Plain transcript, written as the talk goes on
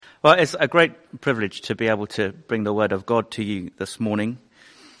Well, it's a great privilege to be able to bring the Word of God to you this morning.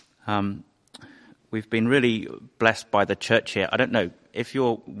 We've been really blessed by the church here. I don't know, if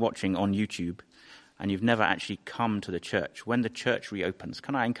you're watching on YouTube and you've never actually come to the church, when the church reopens,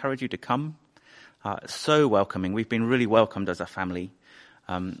 can I encourage you to come? It's so welcoming. We've been really welcomed as a family,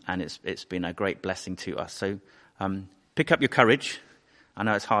 and it's been a great blessing to us. So pick up your courage. I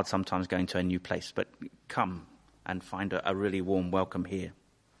know it's hard sometimes going to a new place, but come and find a really warm welcome here.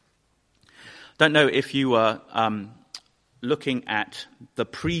 Don't know if you were looking at the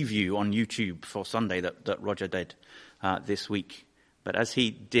preview on YouTube for Sunday that Roger did this week. But as he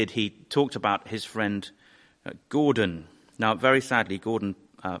did, he talked about his friend Gordon. Now, very sadly, Gordon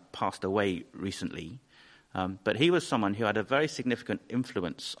passed away recently. But he was someone who had a very significant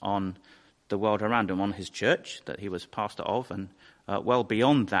influence on the world around him, on his church that he was pastor of, and well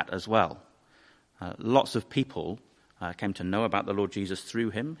beyond that as well. Lots of people came to know about the Lord Jesus through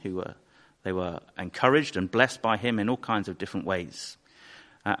him, they were encouraged and blessed by him in all kinds of different ways.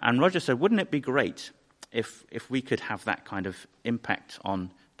 And Roger said, wouldn't it be great if we could have that kind of impact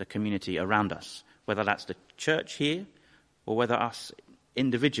on the community around us, whether that's the church here or whether us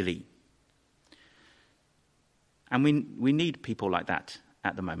individually. And we need people like that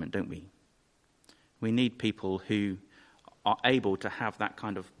at the moment, don't we? We need people who are able to have that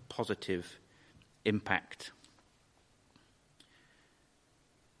kind of positive impact.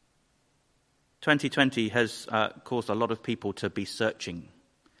 2020 has caused a lot of people to be searching,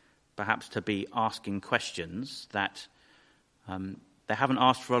 perhaps to be asking questions that they haven't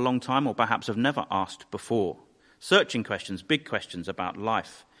asked for a long time or perhaps have never asked before. Searching questions, big questions about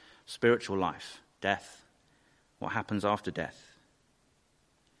life, spiritual life, death, what happens after death.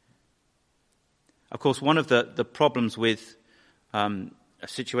 Of course, one of the problems with a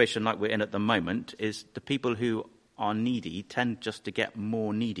situation like we're in at the moment is the people who are needy tend just to get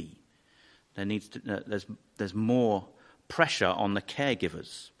more needy. There's more pressure on the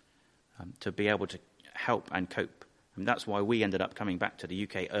caregivers to be able to help and cope. And that's why we ended up coming back to the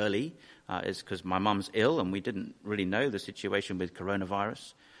UK early, is because my mum's ill and we didn't really know the situation with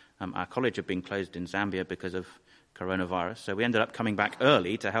coronavirus. Our college had been closed in Zambia because of coronavirus, so we ended up coming back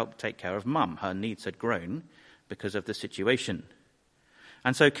early to help take care of mum. Her needs had grown because of the situation.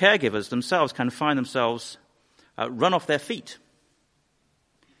 And so caregivers themselves can find themselves run off their feet.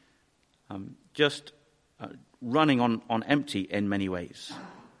 Just running on empty in many ways.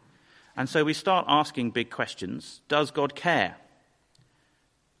 And so we start asking big questions. Does God care?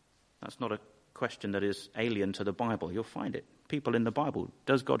 That's not a question that is alien to the Bible. You'll find it. People in the Bible.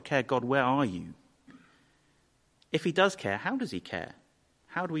 Does God care? God, where are you? If he does care, how does he care?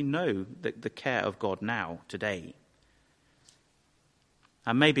 How do we know the care of God now, today?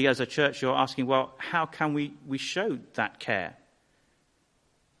 And maybe as a church you're asking, well, how can we show that care?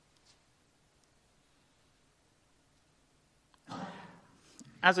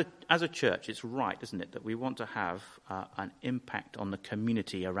 As a church, it's right, isn't it, that we want to have an impact on the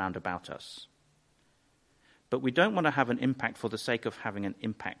community around about us. But we don't want to have an impact for the sake of having an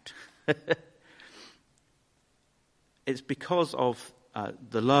impact. It's because of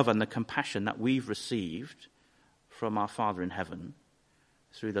the love and the compassion that we've received from our Father in heaven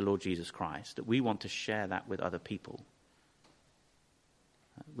through the Lord Jesus Christ that we want to share that with other people.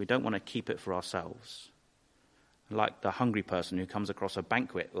 We don't want to keep it for ourselves. Like the hungry person who comes across a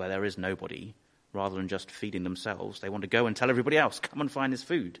banquet where there is nobody, rather than just feeding themselves, they want to go and tell everybody else, come and find this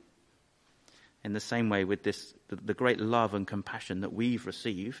food. In the same way with this, the great love and compassion that we've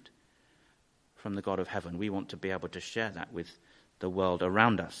received from the God of heaven, we want to be able to share that with the world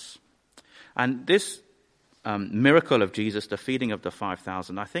around us. And this miracle of Jesus, the feeding of the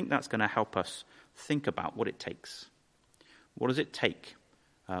 5,000, I think that's going to help us think about what it takes. What does it take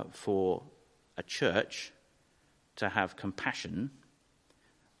for a church to have compassion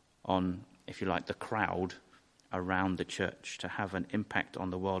on, if you like, the crowd around the church, to have an impact on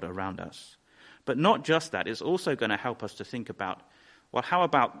the world around us? But not just that, it's also going to help us to think about, well, how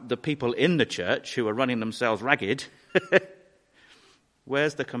about the people in the church who are running themselves ragged?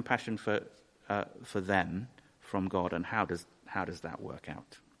 Where's the compassion for them from God, and how does that work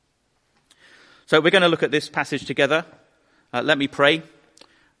out? So we're going to look at this passage together. Let me pray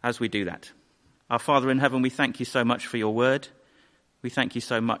as we do that. Our Father in heaven, we thank you so much for your word. We thank you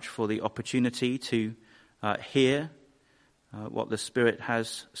so much for the opportunity to hear what the Spirit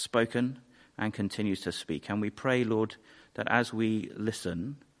has spoken and continues to speak. And we pray, Lord, that as we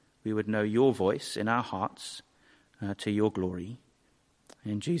listen, we would know your voice in our hearts to your glory.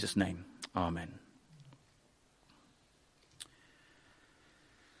 In Jesus' name, amen.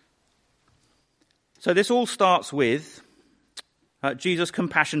 So this all starts with Jesus'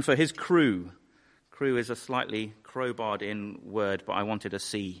 compassion for his crew. Crew is a slightly crowbarred in word, but I wanted a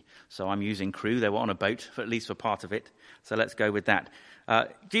C, so I'm using crew. They were on a boat, at least for part of it, so let's go with that.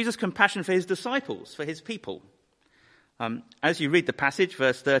 Jesus' compassion for his disciples, for his people. As you read the passage,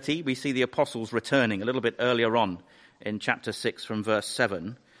 verse 30, we see the apostles returning a little bit earlier on in chapter 6 from verse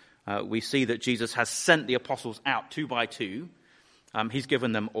 7. We see that Jesus has sent the apostles out 2 by 2. He's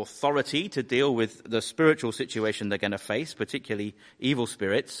given them authority to deal with the spiritual situation they're going to face, particularly evil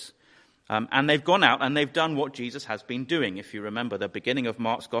spirits. And they've gone out and they've done what Jesus has been doing. If you remember the beginning of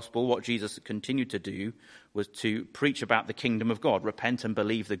Mark's gospel, what Jesus continued to do was to preach about the kingdom of God. Repent and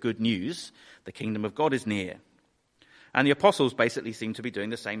believe the good news. The kingdom of God is near. And the apostles basically seem to be doing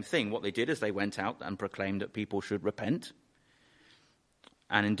the same thing. What they did is they went out and proclaimed that people should repent.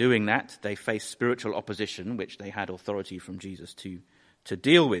 And in doing that, they faced spiritual opposition, which they had authority from Jesus to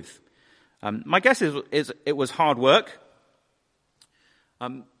deal with. My guess is it was hard work.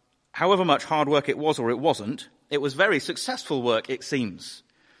 However much hard work it was or it wasn't, it was very successful work, it seems.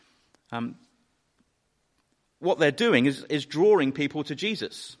 What they're doing is drawing people to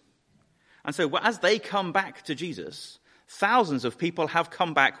Jesus. And so as they come back to Jesus, thousands of people have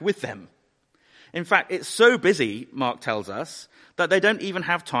come back with them. In fact, it's so busy, Mark tells us, that they don't even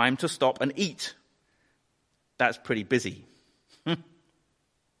have time to stop and eat. That's pretty busy.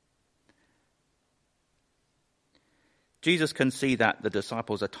 Jesus can see that the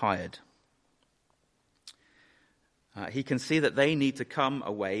disciples are tired. He can see that they need to come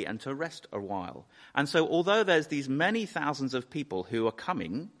away and to rest a while. And so although there's these many thousands of people who are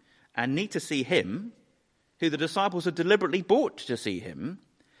coming and need to see him, who the disciples have deliberately brought to see him,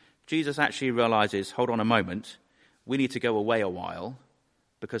 Jesus actually realizes, hold on a moment, we need to go away a while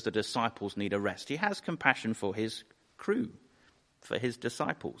because the disciples need a rest. He has compassion for his crew, for his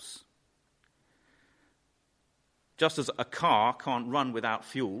disciples. Just as a car can't run without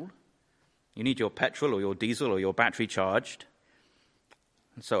fuel, you need your petrol or your diesel or your battery charged.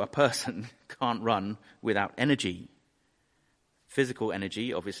 And so a person can't run without energy. Physical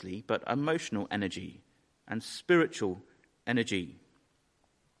energy, obviously, but emotional energy and spiritual energy.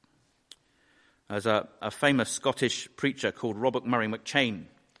 There's a famous Scottish preacher called Robert Murray McCheyne,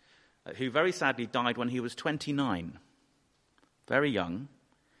 who very sadly died when he was 29, very young.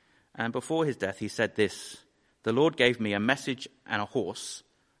 And before his death, he said this: "The Lord gave me a message and a horse.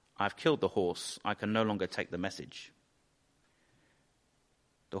 I've killed the horse. I can no longer take the message."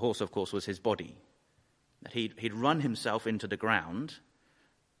 The horse, of course, was his body. He'd run himself into the ground,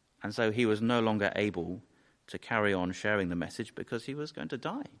 and so he was no longer able to carry on sharing the message because he was going to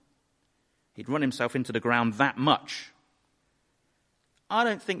die. He'd run himself into the ground that much. I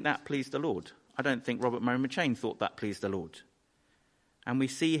don't think that pleased the Lord. I don't think Robert Murray McCheyne thought that pleased the Lord. And we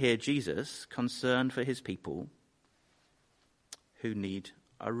see here Jesus concerned for his people who need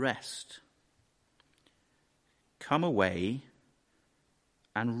a rest. Come away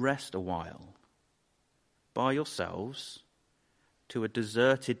and rest a while by yourselves to a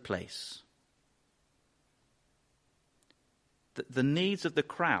deserted place. The needs of the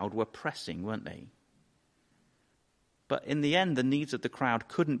crowd were pressing, weren't they? But in the end, the needs of the crowd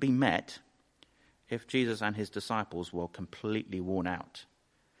couldn't be met if Jesus and his disciples were completely worn out.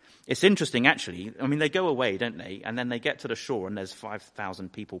 It's interesting, actually. I mean, they go away, don't they? And then they get to the shore and there's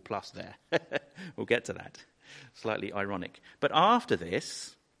 5,000 people plus there. We'll get to that. Slightly ironic. But after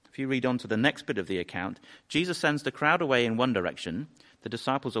this, if you read on to the next bit of the account, Jesus sends the crowd away in one direction, the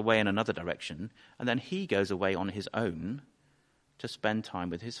disciples away in another direction, and then he goes away on his own to spend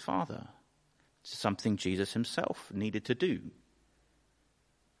time with his Father. It's something Jesus himself needed to do.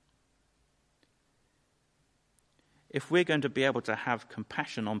 If we're going to be able to have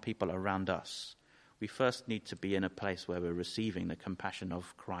compassion on people around us, we first need to be in a place where we're receiving the compassion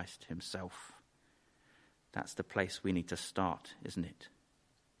of Christ himself. That's the place we need to start, isn't it?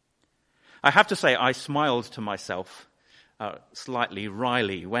 I have to say, I smiled to myself slightly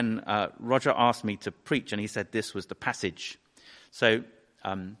wryly when Roger asked me to preach and he said this was the passage. So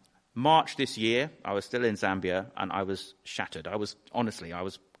March this year, I was still in Zambia and I was shattered. I was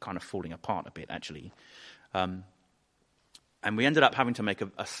kind of falling apart a bit, actually. And we ended up having to make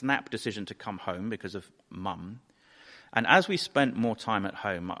a snap decision to come home because of Mum. And as we spent more time at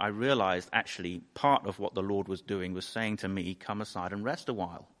home, I realized actually part of what the Lord was doing was saying to me, come aside and rest a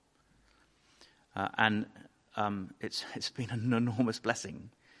while. And it's been an enormous blessing.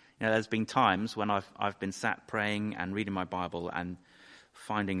 You know, there's been times when I've been sat praying and reading my Bible and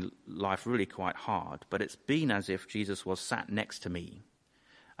finding life really quite hard, but it's been as if Jesus was sat next to me.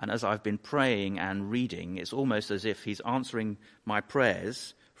 And as I've been praying and reading, it's almost as if he's answering my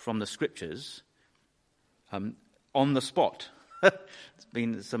prayers from the scriptures on the spot. It's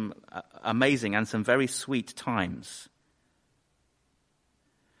been some amazing and some very sweet times.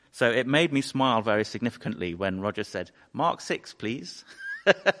 So it made me smile very significantly when Roger said, Mark 6, please.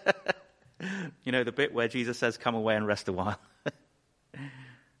 You know, the bit where Jesus says, come away and rest a while.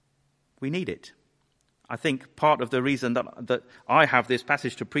 We need it. I think part of the reason that I have this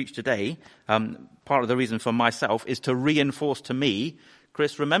passage to preach today, part of the reason for myself is to reinforce to me,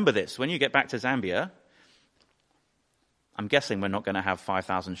 Chris, remember this, when you get back to Zambia, I'm guessing we're not going to have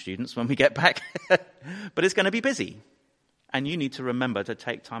 5,000 students when we get back, but it's going to be busy. And you need to remember to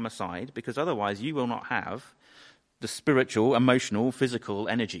take time aside, because otherwise you will not have the spiritual, emotional, physical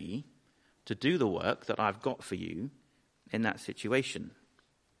energy to do the work that I've got for you in that situation.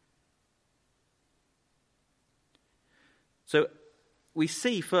 So we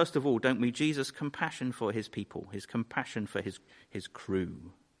see, first of all, don't we, Jesus' compassion for his people, his compassion for his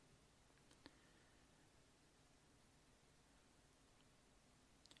crew.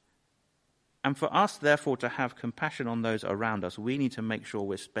 And for us, therefore, to have compassion on those around us, we need to make sure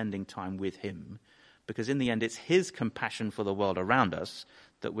we're spending time with him, because in the end, it's his compassion for the world around us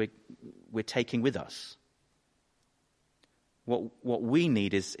that we're taking with us. What we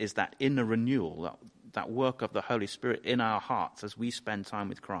need is that inner renewal, that work of the Holy Spirit in our hearts as we spend time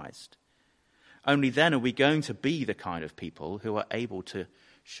with Christ. Only then are we going to be the kind of people who are able to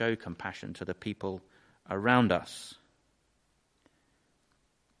show compassion to the people around us.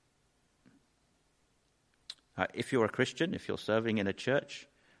 If you're a Christian, if you're serving in a church,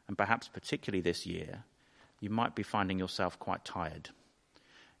 and perhaps particularly this year, you might be finding yourself quite tired.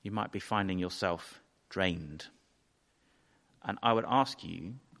 You might be finding yourself drained. And I would ask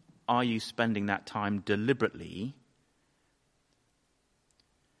you, are you spending that time deliberately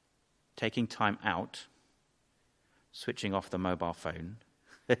taking time out, switching off the mobile phone,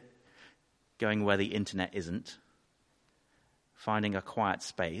 going where the internet isn't, finding a quiet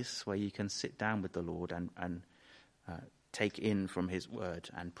space where you can sit down with the Lord and take in from his word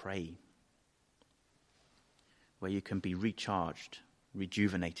and pray, where you can be recharged,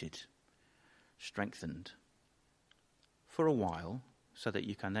 rejuvenated, strengthened for a while, so that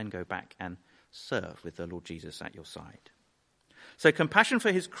you can then go back and serve with the Lord Jesus at your side. So compassion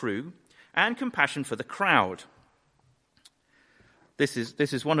for his crew and compassion for the crowd. This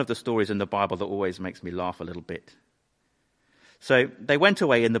is one of the stories in the Bible that always makes me laugh a little bit. So they went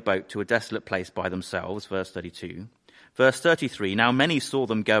away in the boat to a desolate place by themselves, verse 32. Verse 33, now many saw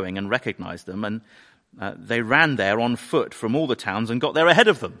them going and recognized them, and they ran there on foot from all the towns and got there ahead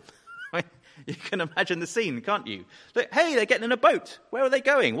of them. You can imagine the scene, can't you? Look, hey, they're getting in a boat. Where are they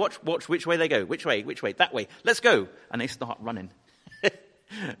going? Watch which way they go. Which way? That way. Let's go. And they start running.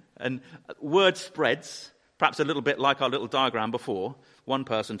 And word spreads, perhaps a little bit like our little diagram before. One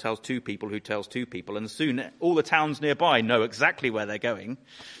person tells two people who tells two people, and soon all the towns nearby know exactly where they're going.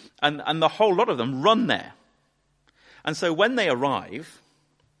 And the whole lot of them run there. And so when they arrive,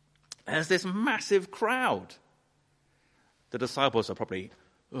 there's this massive crowd. The disciples are probably,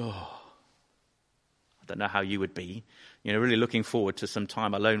 I don't know how you would be, really looking forward to some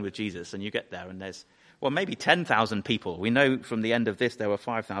time alone with Jesus, and you get there and there's, maybe 10,000 people. We know from the end of this there were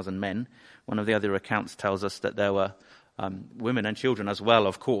 5,000 men. One of the other accounts tells us that there were women and children as well,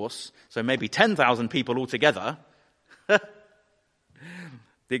 of course. So maybe 10,000 people altogether. The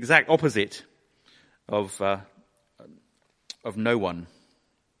exact opposite of no one.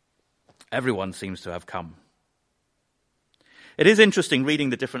 Everyone seems to have come. It is interesting reading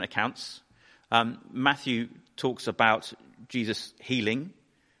the different accounts. Matthew talks about Jesus healing.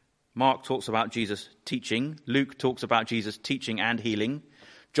 Mark talks about Jesus teaching. Luke talks about Jesus teaching and healing.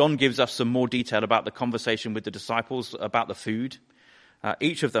 John gives us some more detail about the conversation with the disciples, about the food.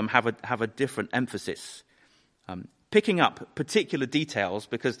 Each of them have a different emphasis, picking up particular details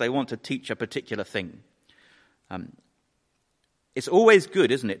because they want to teach a particular thing. It's always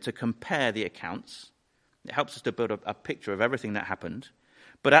good, isn't it, to compare the accounts. It helps us to build a picture of everything that happened.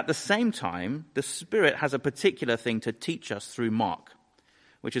 But at the same time, the Spirit has a particular thing to teach us through Mark,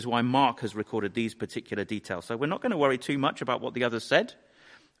 which is why Mark has recorded these particular details. So we're not going to worry too much about what the others said.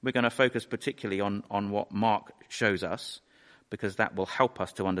 We're going to focus particularly on what Mark shows us, because that will help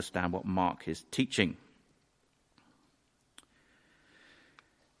us to understand what Mark is teaching.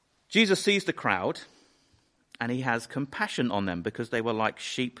 Jesus sees the crowd, and he has compassion on them because they were like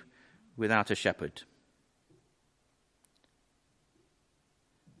sheep without a shepherd.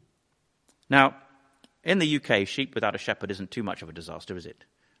 Now, in the UK, sheep without a shepherd isn't too much of a disaster, is it?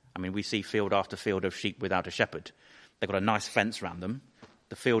 I mean, we see field after field of sheep without a shepherd. They've got a nice fence around them.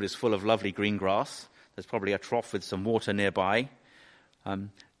 The field is full of lovely green grass. There's probably a trough with some water nearby.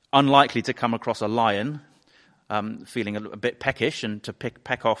 Unlikely to come across a lion feeling a bit peckish and to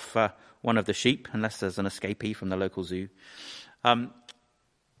peck off one of the sheep, unless there's an escapee from the local zoo.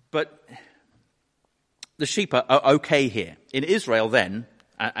 But the sheep are okay here. In Israel then,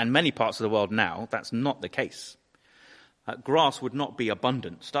 and many parts of the world now, that's not the case. Grass would not be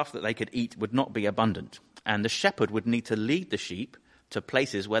abundant. Stuff that they could eat would not be abundant. And the shepherd would need to lead the sheep to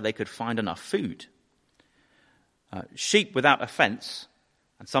places where they could find enough food. Sheep without a fence,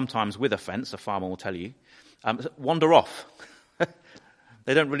 and sometimes with a fence, a farmer will tell you, wander off.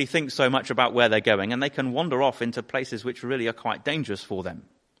 They don't really think so much about where they're going, and they can wander off into places which really are quite dangerous for them.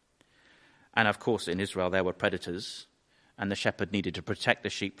 And of course, in Israel, there were predators, and the shepherd needed to protect the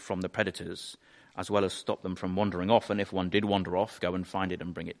sheep from the predators, as well as stop them from wandering off, and if one did wander off, go and find it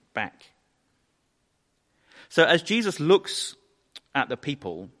and bring it back. So as Jesus looks at the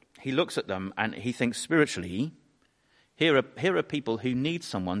people, he looks at them and he thinks spiritually, here are people who need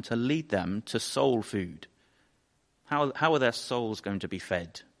someone to lead them to soul food. How are their souls going to be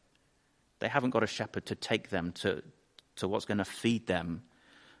fed? They haven't got a shepherd to take them to what's going to feed them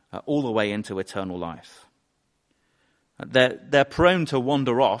all the way into eternal life. They're prone to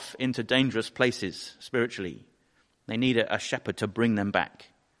wander off into dangerous places spiritually. They need a shepherd to bring them back.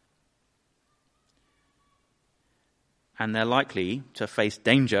 And they're likely to face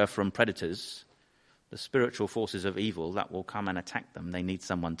danger from predators, the spiritual forces of evil that will come and attack them. They need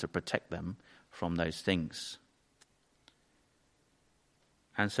someone to protect them from those things.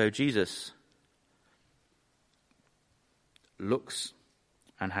 And so Jesus looks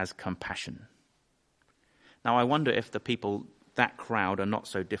and has compassion. Now I wonder if the people, that crowd, are not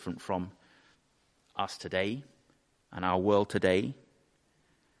so different from us today and our world today.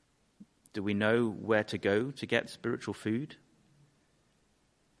 Do we know where to go to get spiritual food?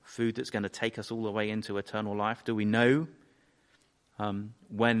 Food that's going to take us all the way into eternal life? Do we know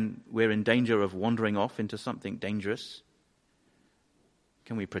when we're in danger of wandering off into something dangerous?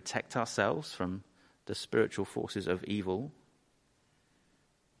 Can we protect ourselves from the spiritual forces of evil?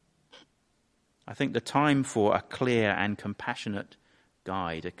 I think the time for a clear and compassionate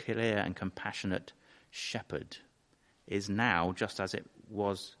guide, a clear and compassionate shepherd, is now just as it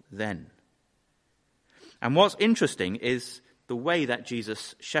was then. And what's interesting is the way that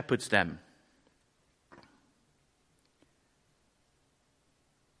Jesus shepherds them.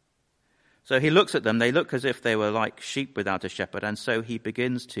 So he looks at them, they look as if they were like sheep without a shepherd, and so he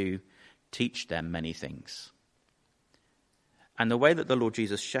begins to teach them many things. And the way that the Lord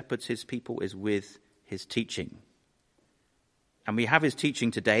Jesus shepherds his people is with his teaching. And we have his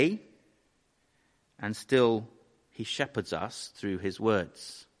teaching today, and still he shepherds us through his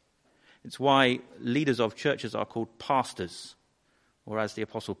words. It's why leaders of churches are called pastors, or as the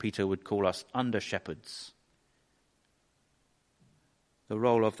Apostle Peter would call us, under-shepherds. The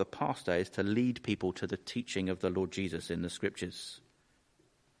role of the pastor is to lead people to the teaching of the Lord Jesus in the Scriptures.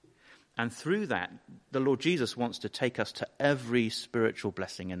 And through that, the Lord Jesus wants to take us to every spiritual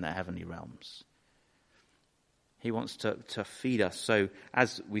blessing in the heavenly realms. He wants to feed us. So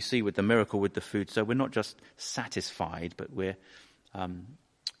as we see with the miracle with the food, so we're not just satisfied, but we're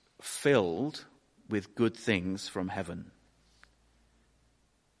filled with good things from heaven.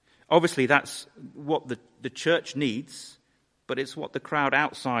 Obviously, that's what the church needs, but it's what the crowd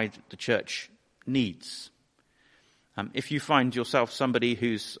outside the church needs. If you find yourself somebody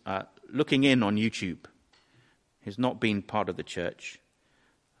who's looking in on YouTube, who's not been part of the church,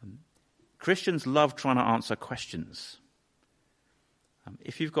 Christians love trying to answer questions.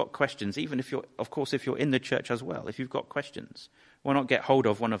 If you've got questions, even if you're in the church as well, if you've got questions, why not get hold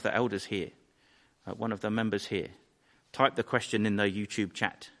of one of the elders here, one of the members here? Type the question in the YouTube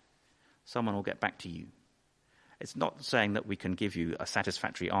chat. Someone will get back to you. It's not saying that we can give you a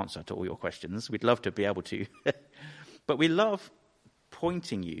satisfactory answer to all your questions. We'd love to be able to. But we love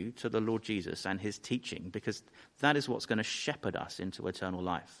pointing you to the Lord Jesus and his teaching, because that is what's going to shepherd us into eternal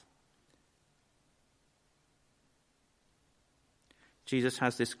life. Jesus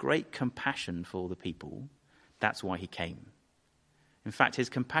has this great compassion for the people. That's why he came. In fact, his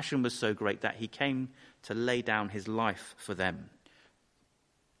compassion was so great that he came to lay down his life for them.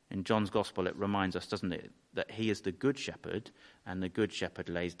 In John's Gospel, it reminds us, doesn't it, that he is the good shepherd, and the good shepherd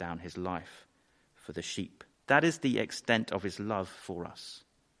lays down his life for the sheep. That is the extent of his love for us.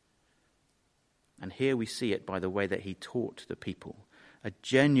 And here we see it by the way that he taught the people, a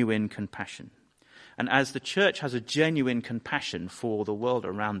genuine compassion. And as the church has a genuine compassion for the world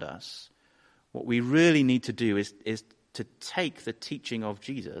around us, what we really need to do is to take the teaching of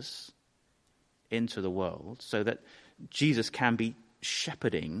Jesus into the world so that Jesus can be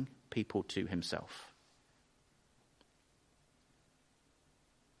shepherding people to himself.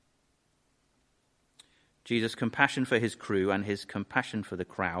 Jesus' compassion for his crew and his compassion for the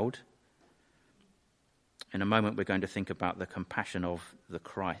crowd. In a moment, we're going to think about the compassion of the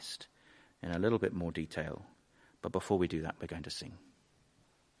Christ in a little bit more detail. But before we do that, we're going to sing.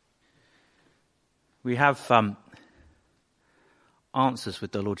 We have answers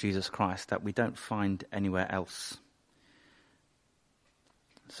with the Lord Jesus Christ that we don't find anywhere else.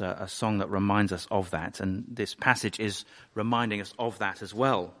 It's a song that reminds us of that, and this passage is reminding us of that as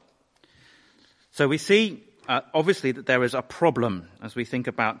well. So we see, obviously, that there is a problem as we think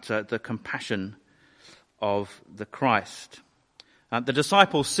about the compassion of the Christ. The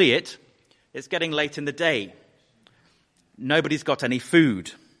disciples see it. It's getting late in the day. Nobody's got any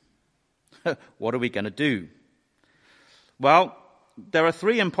food. What are we going to do? Well, there are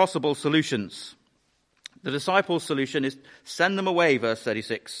three impossible solutions. The disciples' solution is send them away, verse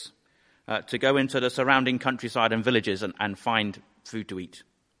 36, to go into the surrounding countryside and villages and find food to eat.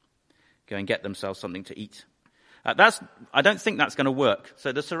 Go and get themselves something to eat. I don't think that's going to work.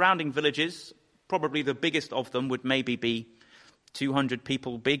 So the surrounding villages, probably the biggest of them would maybe be 200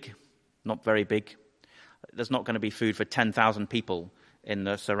 people big, not very big. There's not going to be food for 10,000 people in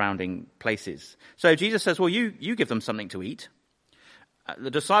the surrounding places. So Jesus says, well, you give them something to eat.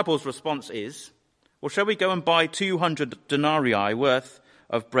 The disciples' response is, well, shall we go and buy 200 denarii worth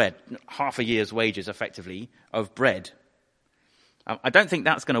of bread, half a year's wages, effectively, of bread? I don't think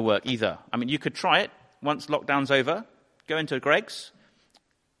that's going to work either. I mean, you could try it once lockdown's over. Go into Greg's.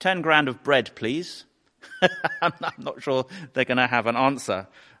 10 grand of bread, please. I'm not sure they're going to have an answer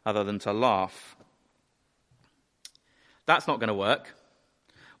other than to laugh. That's not going to work.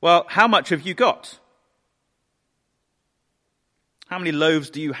 Well, how much have you got? How many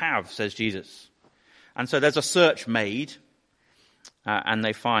loaves do you have, says Jesus. And so there's a search made, and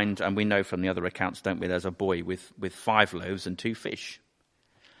they find, and we know from the other accounts, don't we, there's a boy with 5 loaves and 2 fish.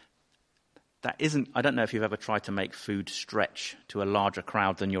 That isn't, I don't know if you've ever tried to make food stretch to a larger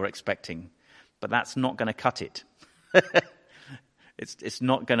crowd than you're expecting, but that's not going to cut it. It's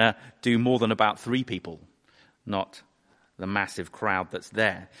not going to do more than about 3 people, not the massive crowd that's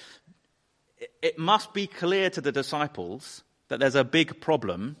there. It must be clear to the disciples that there's a big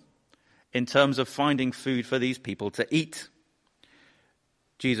problem in terms of finding food for these people to eat.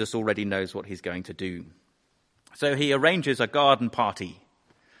 Jesus already knows what he's going to do. So he arranges a garden party.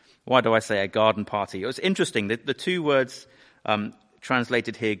 Why do I say a garden party? It was interesting that the 2 words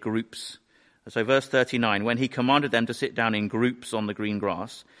translated here, groups. So verse 39, when he commanded them to sit down in groups on the green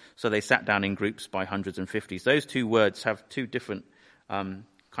grass, so they sat down in groups by hundreds and fifties. Those 2 words have 2 different kind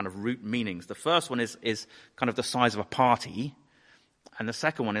of root meanings. The first one is kind of the size of a party, and the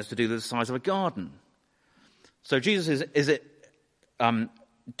second one is to do with the size of a garden. So Jesus is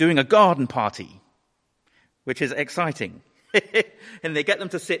doing a garden party, which is exciting. And they get them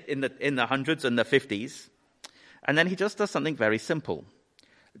to sit in the hundreds and the 50s. And then he just does something very simple.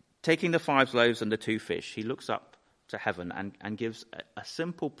 Taking the 5 loaves and the 2 fish, he looks up to heaven and gives a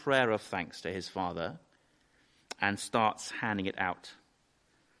simple prayer of thanks to his Father and starts handing it out.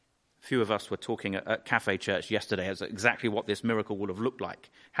 A few of us were talking at Cafe Church yesterday as exactly what this miracle would have looked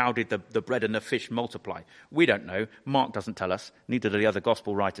like. How did the bread and the fish multiply? We don't know. Mark doesn't tell us. Neither do the other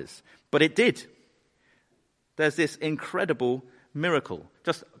gospel writers. But it did. There's this incredible miracle.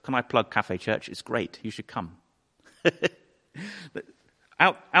 Just, can I plug Cafe Church? It's great. You should come.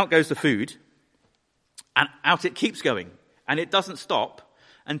 Out goes the food, and out it keeps going. And it doesn't stop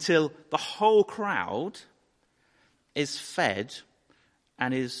until the whole crowd is fed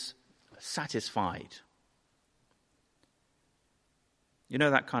and is satisfied. You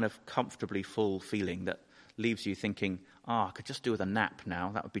know that kind of comfortably full feeling that leaves you thinking, I could just do with a nap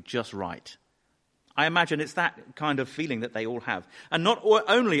now. That would be just right. I imagine it's that kind of feeling that they all have. And not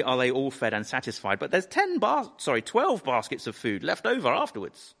only are they all fed and satisfied, but there's 12 baskets of food left over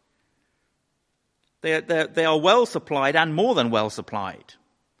afterwards. They are well supplied and more than well supplied.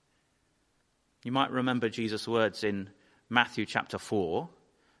 You might remember Jesus' words in Matthew chapter 4,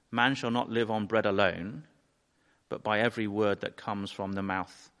 man shall not live on bread alone, but by every word that comes from the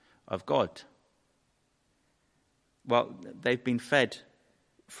mouth of God. Well, they've been fed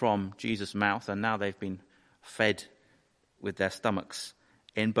from Jesus' mouth, and now they've been fed with their stomachs,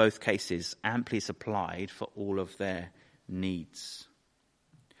 in both cases amply supplied for all of their needs.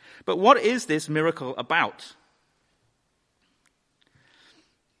 But what is this miracle about?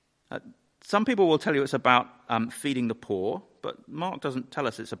 Some people will tell you it's about feeding the poor, but Mark doesn't tell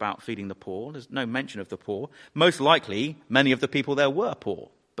us it's about feeding the poor. There's no mention of the poor. Most likely, many of the people there were poor,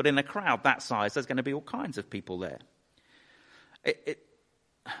 but in a crowd that size, there's going to be all kinds of people there.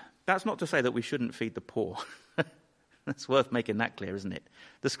 That's not to say that we shouldn't feed the poor. It's worth making that clear, isn't it?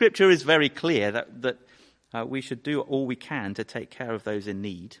 The scripture is very clear that We should do all we can to take care of those in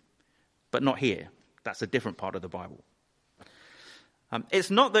need, but not here. That's a different part of the Bible.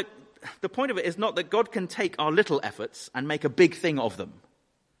 It's not that the point of it is not that God can take our little efforts and make a big thing of them.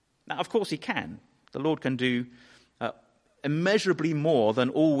 Now, of course he can. The Lord can do immeasurably more than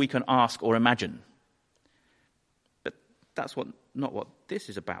all we can ask or imagine. But that's not what this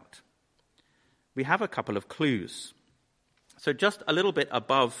is about. We have a couple of clues. So just a little bit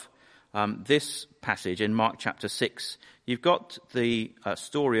above this passage in Mark chapter 6, you've got the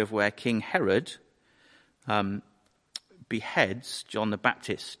story of where King Herod beheads John the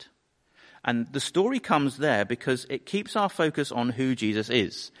Baptist. And the story comes there because it keeps our focus on who Jesus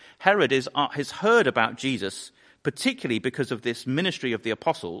is. Herod has heard about Jesus, particularly because of this ministry of the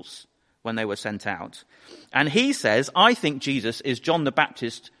apostles when they were sent out. And he says, I think Jesus is John the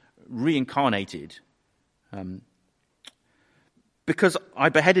Baptist reincarnated. Because I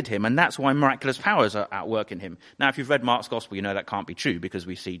beheaded him, and that's why miraculous powers are at work in him. Now, if you've read Mark's Gospel, you know that can't be true, because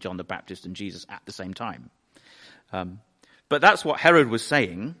we see John the Baptist and Jesus at the same time. But that's what Herod was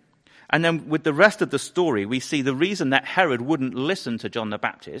saying. And then with the rest of the story, we see the reason that Herod wouldn't listen to John the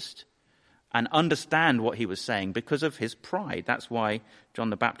Baptist and understand what he was saying because of his pride. That's why John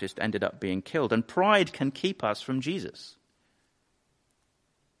the Baptist ended up being killed. And pride can keep us from Jesus.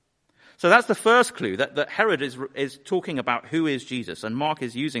 So that's the first clue, that Herod is talking about who is Jesus, and Mark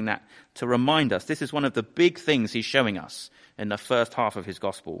is using that to remind us. This is one of the big things he's showing us in the first half of his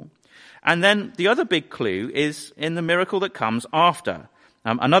gospel. And then the other big clue is in the miracle that comes after,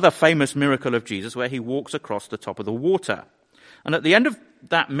 another famous miracle of Jesus where he walks across the top of the water. And at the end of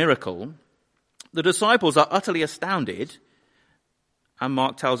that miracle, the disciples are utterly astounded, and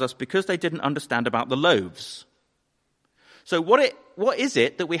Mark tells us because they didn't understand about the loaves. So what is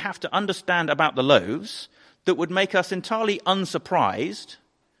it that we have to understand about the loaves that would make us entirely unsurprised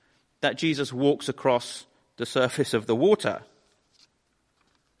that Jesus walks across the surface of the water?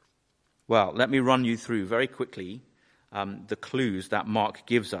 Well, let me run you through very quickly the clues that Mark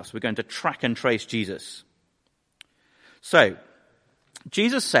gives us. We're going to track and trace Jesus. So,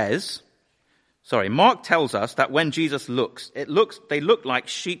 Mark tells us that when Jesus looks, they look like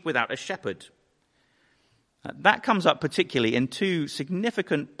sheep without a shepherd. That comes up particularly in two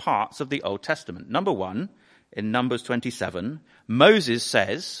significant parts of the Old Testament. Number one, in Numbers 27, Moses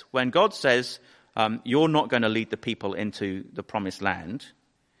says, when God says, you're not going to lead the people into the promised land,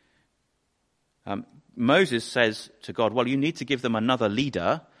 Moses says to God, well, you need to give them another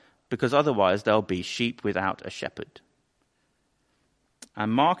leader because otherwise they'll be sheep without a shepherd.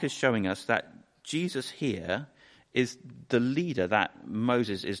 And Mark is showing us that Jesus here is the leader that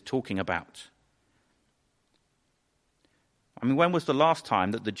Moses is talking about. I mean, when was the last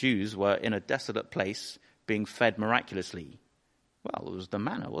time that the Jews were in a desolate place being fed miraculously? Well, it was the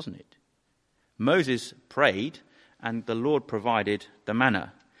manna, wasn't it? Moses prayed and the Lord provided the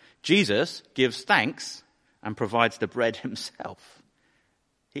manna. Jesus gives thanks and provides the bread himself.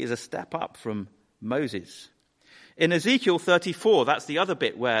 He is a step up from Moses. In Ezekiel 34, that's the other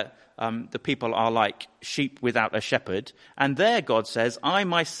bit where the people are like sheep without a shepherd. And there God says, I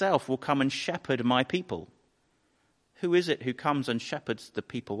myself will come and shepherd my people. Who is it who comes and shepherds the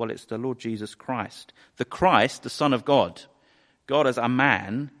people? Well, it's the Lord Jesus Christ. The Christ, the Son of God. God as a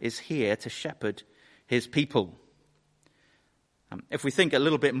man is here to shepherd his people. If we think a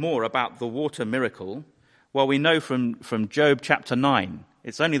little bit more about the water miracle, well, we know from Job chapter 9,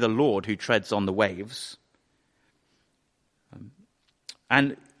 it's only the Lord who treads on the waves.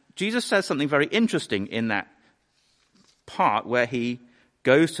 And Jesus says something very interesting in that part where he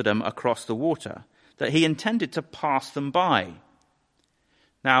goes to them across the water, that he intended to pass them by.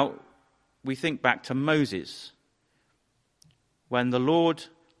 Now, we think back to Moses. When the Lord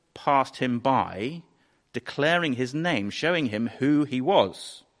passed him by, declaring his name, showing him who he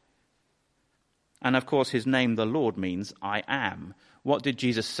was. And of course, his name, the Lord, means I am. What did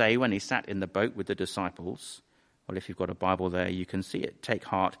Jesus say when he sat in the boat with the disciples? Well, if you've got a Bible there, you can see it. Take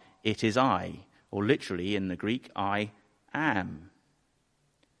heart, it is I. Or literally in the Greek, I am.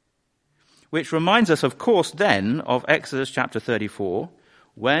 Which reminds us, of course, then of Exodus chapter 34,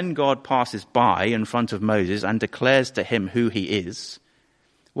 when God passes by in front of Moses and declares to him who he is.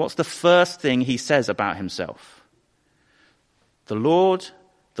 What's the first thing he says about himself? The Lord,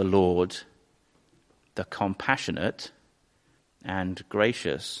 the compassionate and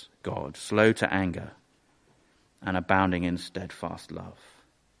gracious God, slow to anger and abounding in steadfast love.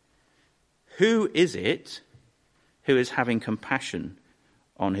 Who is it who is having compassion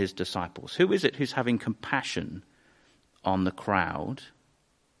on his disciples? Who is it who's having compassion on the crowd?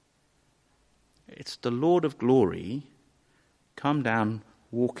 It's the Lord of glory come down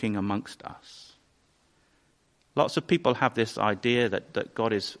walking amongst us. Lots of people have this idea that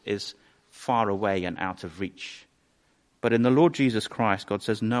God is far away and out of reach. But in the Lord Jesus Christ, God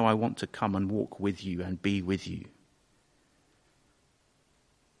says, no, I want to come and walk with you and be with you.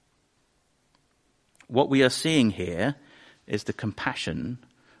 What we are seeing here is the compassion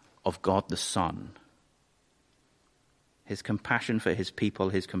of God the Son. His compassion for his people,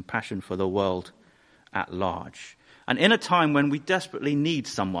 his compassion for the world at large. And in a time when we desperately need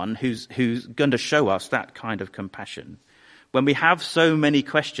someone who's going to show us that kind of compassion, when we have so many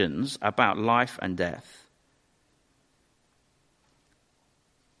questions about life and death,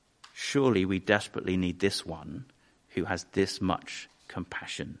 surely we desperately need this one who has this much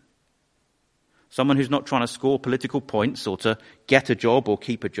compassion. Someone who's not trying to score political points or to get a job or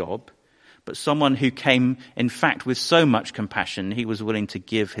keep a job, but someone who came, in fact, with so much compassion, he was willing to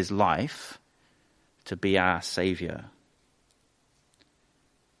give his life to be our Saviour.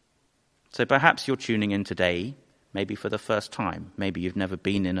 So perhaps you're tuning in today, maybe for the first time. Maybe you've never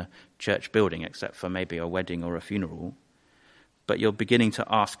been in a church building except for maybe a wedding or a funeral. But you're beginning to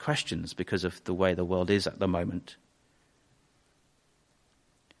ask questions because of the way the world is at the moment.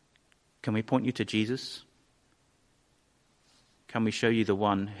 Can we point you to Jesus? Can we show you the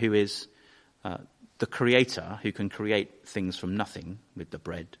one who is the creator, who can create things from nothing with the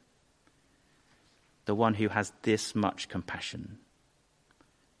bread? The one who has this much compassion,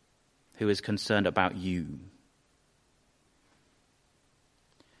 who is concerned about you.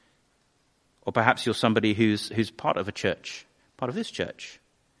 Or perhaps you're somebody who's part of a church, part of this church,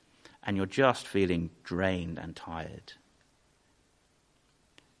 and you're just feeling drained and tired.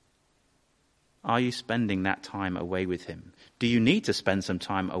 Are you spending that time away with him? Do you need to spend some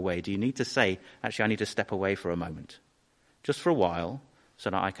time away? Do you need to say, actually, I need to step away for a moment, just for a while, so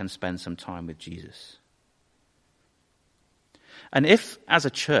that I can spend some time with Jesus? And if, as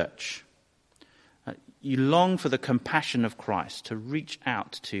a church, you long for the compassion of Christ to reach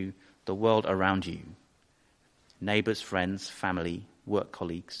out to the world around you, neighbours, friends, family, work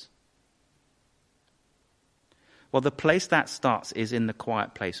colleagues, well, the place that starts is in the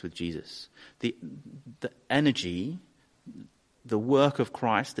quiet place with Jesus. The energy, the work of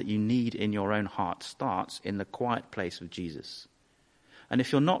Christ that you need in your own heart starts in the quiet place with Jesus. And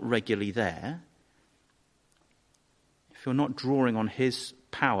if you're not regularly there, if you're not drawing on his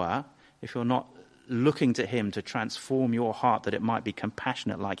power, if you're not looking to him to transform your heart that it might be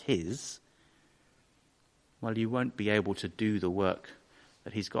compassionate like his, well, you won't be able to do the work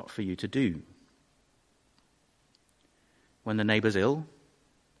that he's got for you to do. When the neighbour's ill,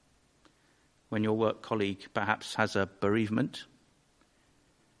 when your work colleague perhaps has a bereavement,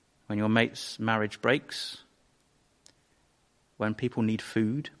 when your mate's marriage breaks, when people need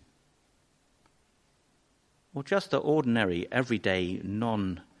food, or just the ordinary, everyday,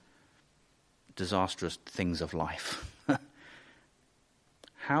 non-disastrous things of life.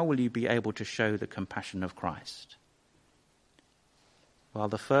 How will you be able to show the compassion of Christ? Well,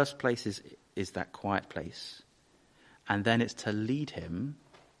 the first place is that quiet place. And then it's to lead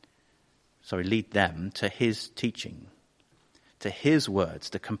them to his teaching, to his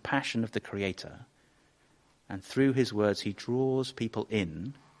words, the compassion of the Creator. And through his words, he draws people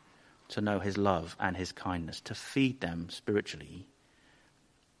in to know his love and his kindness, to feed them spiritually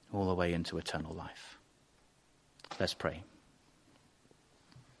all the way into eternal life. Let's pray.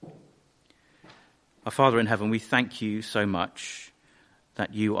 Our Father in heaven, we thank you so much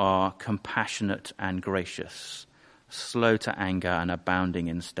that you are compassionate and gracious, slow to anger and abounding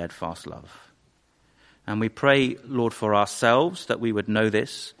in steadfast love. And we pray, Lord, for ourselves that we would know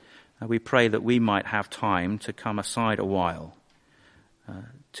this. And we pray that we might have time to come aside a while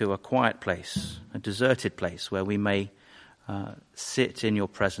to a quiet place, a deserted place where we may sit in your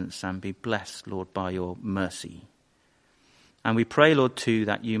presence and be blessed, Lord, by your mercy. And we pray, Lord, too,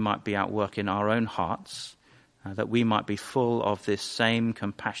 that you might be at work in our own hearts, that we might be full of this same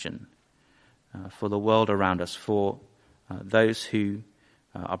compassion for the world around us, for those who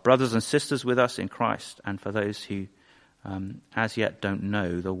are brothers and sisters with us in Christ, and for those who as yet don't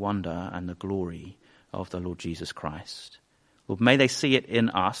know the wonder and the glory of the Lord Jesus Christ. Lord, may they see it in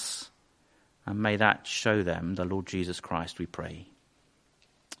us, and may that show them the Lord Jesus Christ, we pray.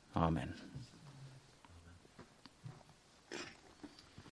 Amen.